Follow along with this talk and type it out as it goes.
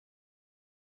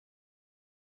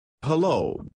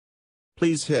Hello.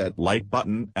 Please hit like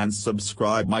button and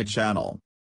subscribe my channel.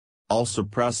 Also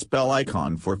press bell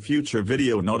icon for future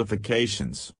video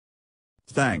notifications.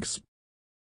 Thanks.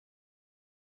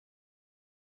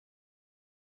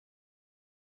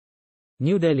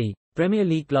 New Delhi, Premier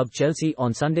League club Chelsea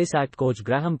on Sunday sacked coach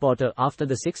Graham Potter after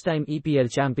the six-time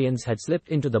EPL champions had slipped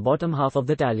into the bottom half of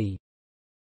the tally.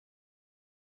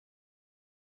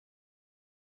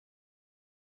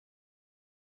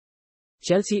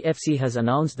 Chelsea FC has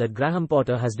announced that Graham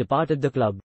Potter has departed the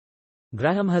club.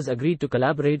 Graham has agreed to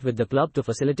collaborate with the club to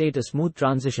facilitate a smooth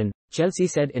transition, Chelsea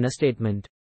said in a statement.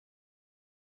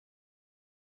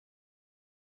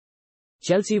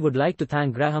 Chelsea would like to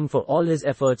thank Graham for all his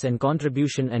efforts and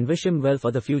contribution and wish him well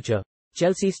for the future.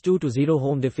 Chelsea's 2-0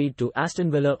 home defeat to Aston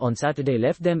Villa on Saturday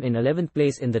left them in 11th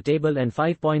place in the table and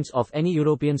 5 points off any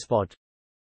European spot.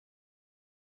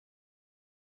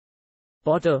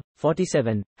 Potter,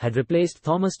 47, had replaced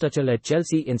Thomas Tuchel at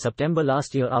Chelsea in September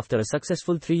last year after a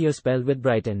successful 3-year spell with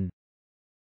Brighton.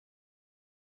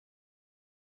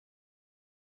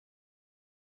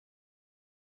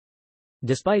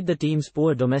 Despite the team's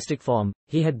poor domestic form,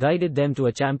 he had guided them to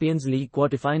a Champions League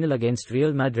quarter-final against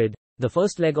Real Madrid, the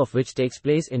first leg of which takes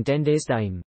place in 10 days'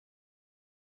 time.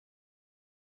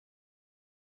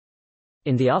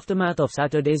 In the aftermath of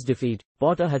Saturday's defeat,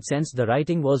 Potter had sensed the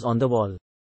writing was on the wall.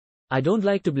 "I don't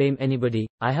like to blame anybody,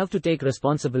 I have to take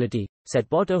responsibility," said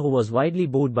Potter, who was widely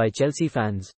booed by Chelsea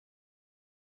fans.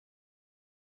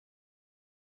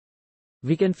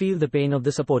 "We can feel the pain of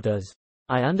the supporters.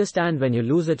 I understand when you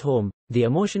lose at home, the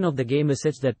emotion of the game is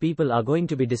such that people are going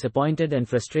to be disappointed and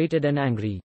frustrated and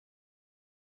angry.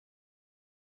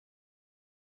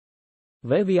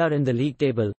 Where we are in the league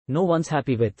table, no one's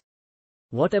happy with.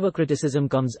 Whatever criticism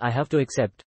comes, I have to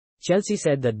accept." Chelsea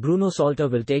said that Bruno Salter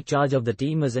will take charge of the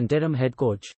team as interim head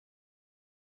coach.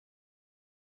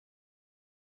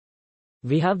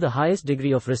 "We have the highest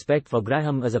degree of respect for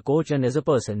Graham as a coach and as a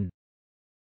person.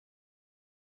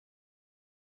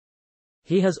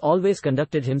 He has always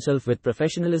conducted himself with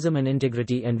professionalism and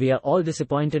integrity, and we are all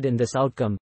disappointed in this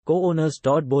outcome," co-owners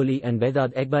Todd Boehly and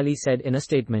Behzad Eghbali said in a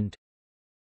statement.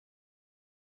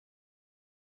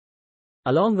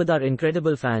 "Along with our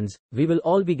incredible fans, we will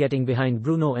all be getting behind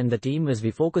Bruno and the team as we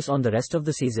focus on the rest of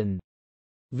the season.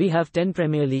 We have 10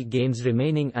 Premier League games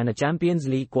remaining and a Champions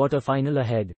League quarter-final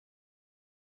ahead.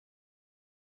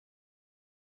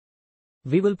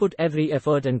 We will put every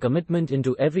effort and commitment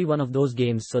into every one of those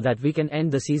games so that we can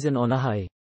end the season on a high."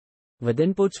 With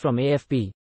inputs from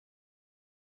AFP.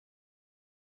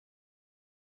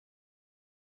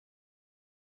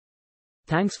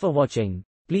 Thanks for watching.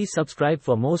 Please subscribe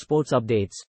for more sports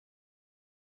updates.